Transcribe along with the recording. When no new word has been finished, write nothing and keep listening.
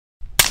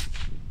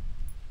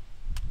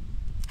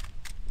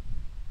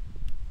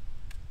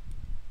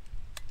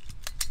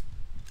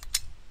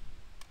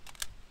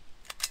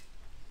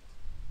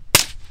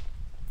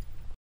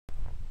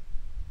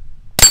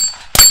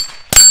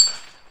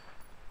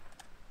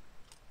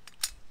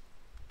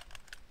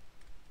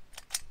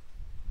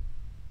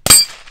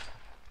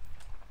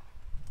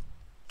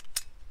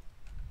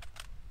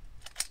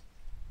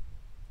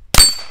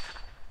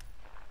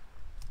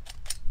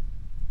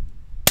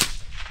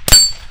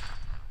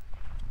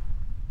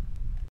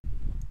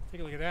Take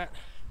a look at that.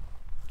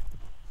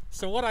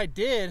 So what I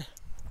did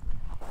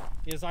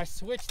is I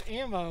switched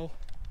ammo.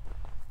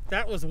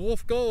 That was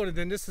Wolf Gold, and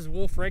then this is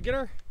Wolf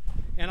Regular.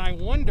 And I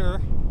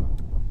wonder,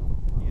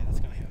 yeah, that's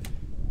gonna have,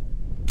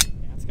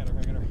 yeah, it's got a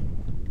regular.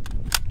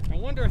 I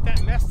wonder if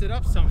that messed it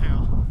up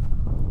somehow.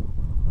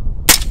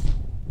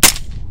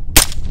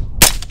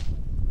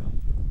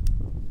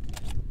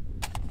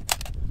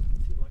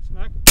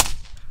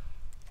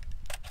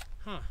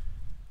 Huh.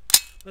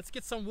 Let's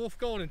get some Wolf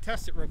Gold and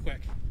test it real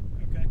quick.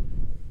 Okay.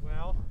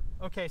 Well,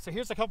 okay, so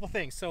here's a couple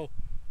things. So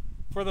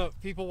for the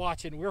people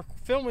watching, we're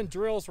filming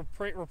drills,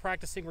 we're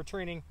practicing, we're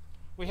training.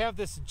 We have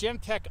this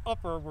Gemtech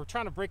upper, we're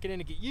trying to break it in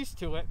to get used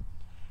to it.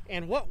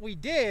 And what we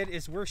did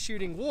is we're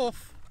shooting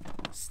Wolf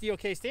steel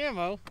cased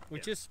ammo,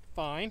 which is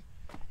fine.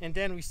 And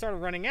then we started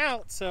running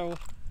out, so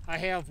I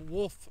have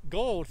Wolf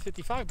Gold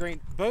 55 grain,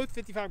 both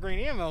 55 grain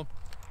ammo,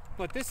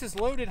 but this is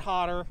loaded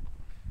hotter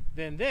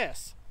than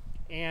this.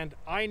 And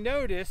I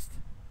noticed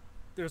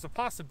there's a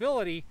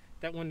possibility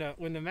that when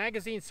the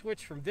magazine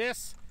switched from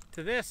this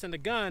to this in the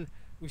gun,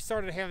 we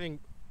started having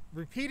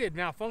repeated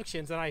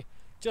malfunctions, and I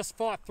just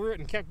fought through it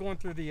and kept going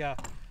through the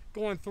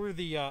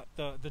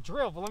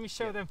drill. But let me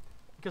show them,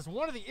 because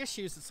one of the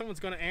issues that someone's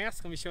going to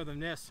ask, let me show them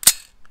this.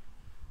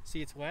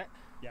 See, it's wet.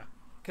 Yeah.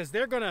 Because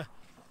they're gonna,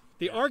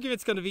 the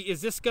argument's going to be,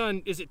 is this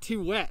gun, is it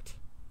too wet?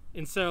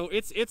 And so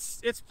it's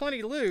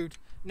plenty lubed.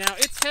 Now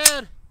it's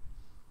had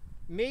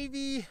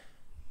maybe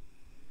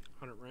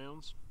 100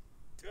 rounds.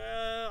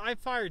 I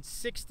fired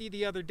 60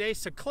 the other day,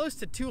 so close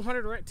to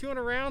 200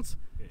 rounds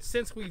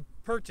since we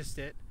purchased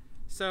it.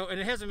 So, and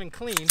it hasn't been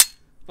cleaned,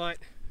 but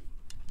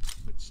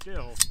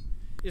still.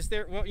 Is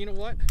there, well, you know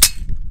what?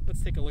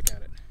 Let's take a look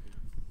at it.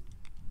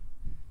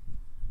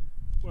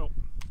 Well,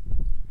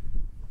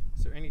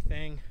 is there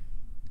anything?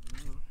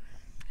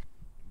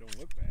 Don't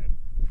look bad.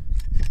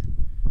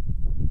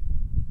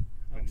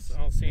 I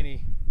don't see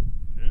any.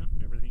 No,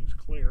 everything's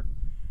clear.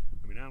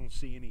 I mean, I don't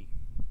see any.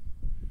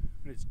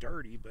 It's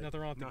dirty, but nothing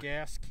wrong with the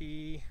gas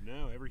key.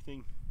 No,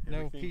 everything.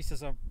 No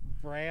pieces of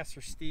brass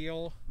or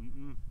steel.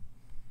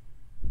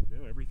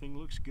 No, everything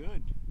looks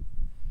good.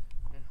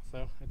 Yeah,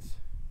 so it's.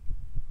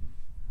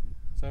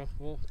 So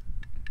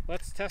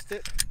let's test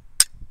it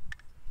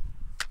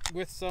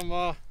with some.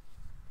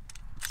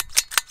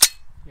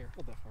 Here,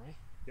 hold that for me.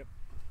 Yep.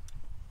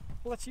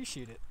 We'll let you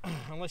shoot it,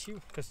 unless you,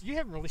 because you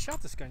haven't really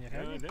shot this gun yet,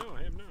 have you? No,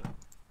 I have not.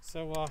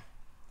 So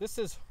this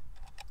is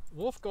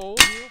Wolf Gold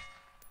here.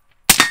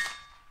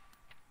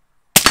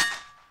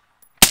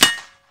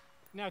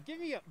 Now give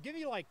me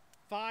like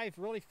 5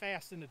 really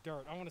fast in the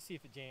dirt. I want to see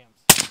if it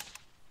jams.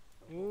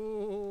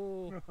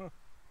 Ooh.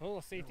 Oh,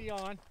 safety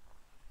on.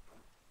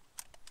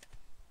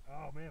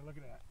 Oh man, look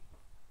at that.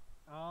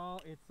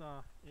 Oh, it's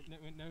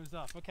it nose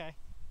up. Okay.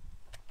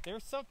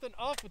 There's something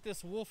up with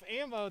this Wolf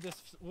ammo,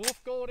 this Wolf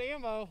Gold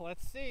ammo.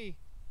 Let's see.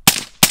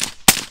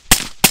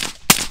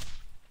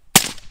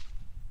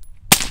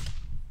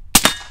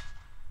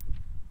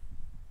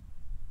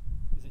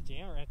 Is it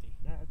jam or empty?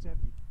 Yeah, it's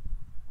empty.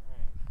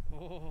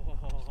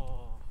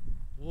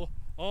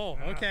 Oh,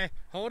 okay.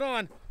 Hold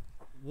on.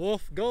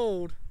 Wolf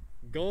Gold.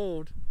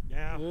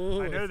 Yeah,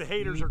 Ooh, I know the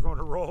haters are going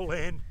to roll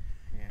in.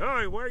 Yeah. All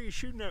right, why are you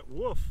shooting that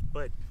wolf?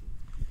 But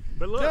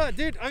look,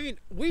 dude. I mean,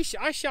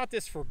 I shot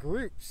this for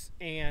groups,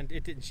 and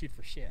it didn't shoot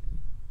for shit.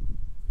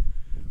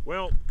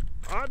 Well,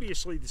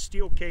 obviously the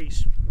steel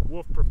case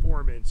Wolf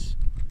performance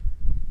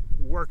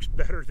works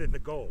better than the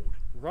gold.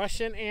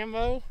 Russian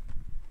ammo,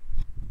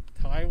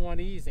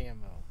 Taiwanese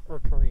ammo, or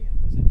Korean?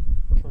 Is it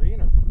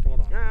Korean or hold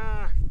on?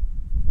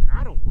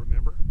 I don't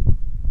remember.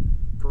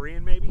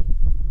 Korean maybe.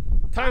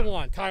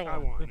 Taiwan.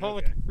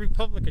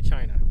 Republic of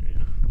China.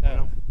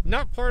 Yeah.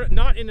 Not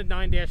in the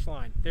 9-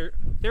 line.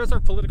 There's our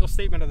political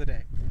statement of the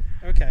day.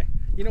 Okay.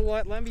 You know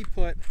what? Let me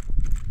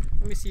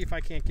see if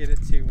I can't get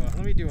it to. Let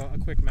me do a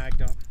quick mag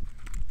dump.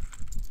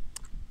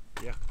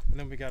 Yeah. And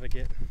then we got to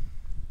get.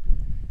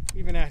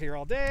 We've been out here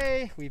all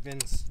day. We've been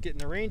getting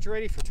the range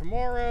ready for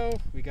tomorrow.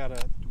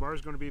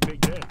 Tomorrow's going to be a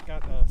big day.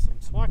 Got some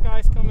SWAT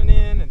guys coming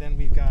in, and then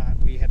we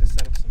had to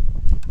set up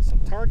some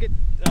target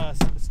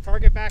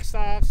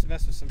backstops,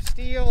 mess with some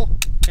steel,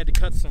 had to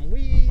cut some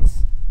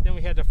weeds, then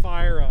we had to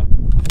fire a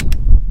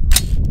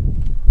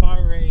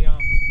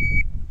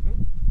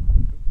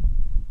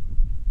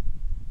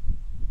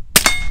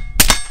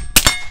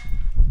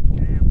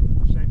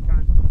Damn, same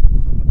kind.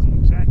 That's the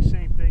exact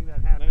same thing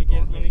that happened.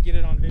 Let me get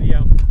it on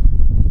video.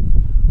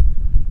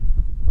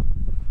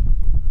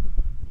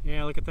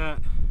 Yeah, look at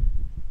that.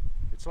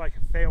 It's like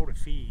a fail to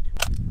feed.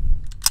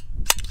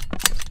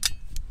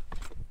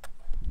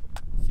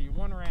 See,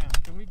 1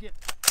 round. Can we get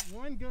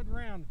 1 good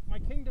round? My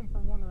kingdom for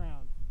 1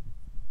 round.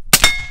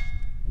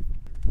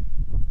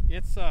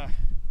 It's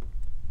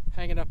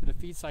hanging up in the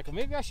feed cycle.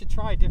 Maybe I should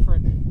try a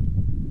different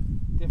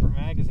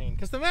magazine.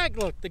 Because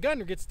the gun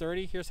gets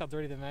dirty. Here's how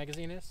dirty the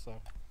magazine is.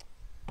 So,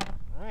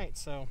 all right.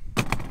 So,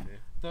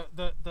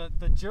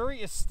 the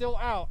jury is still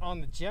out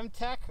on the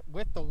Gemtech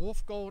with the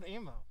Wolf Gold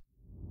ammo.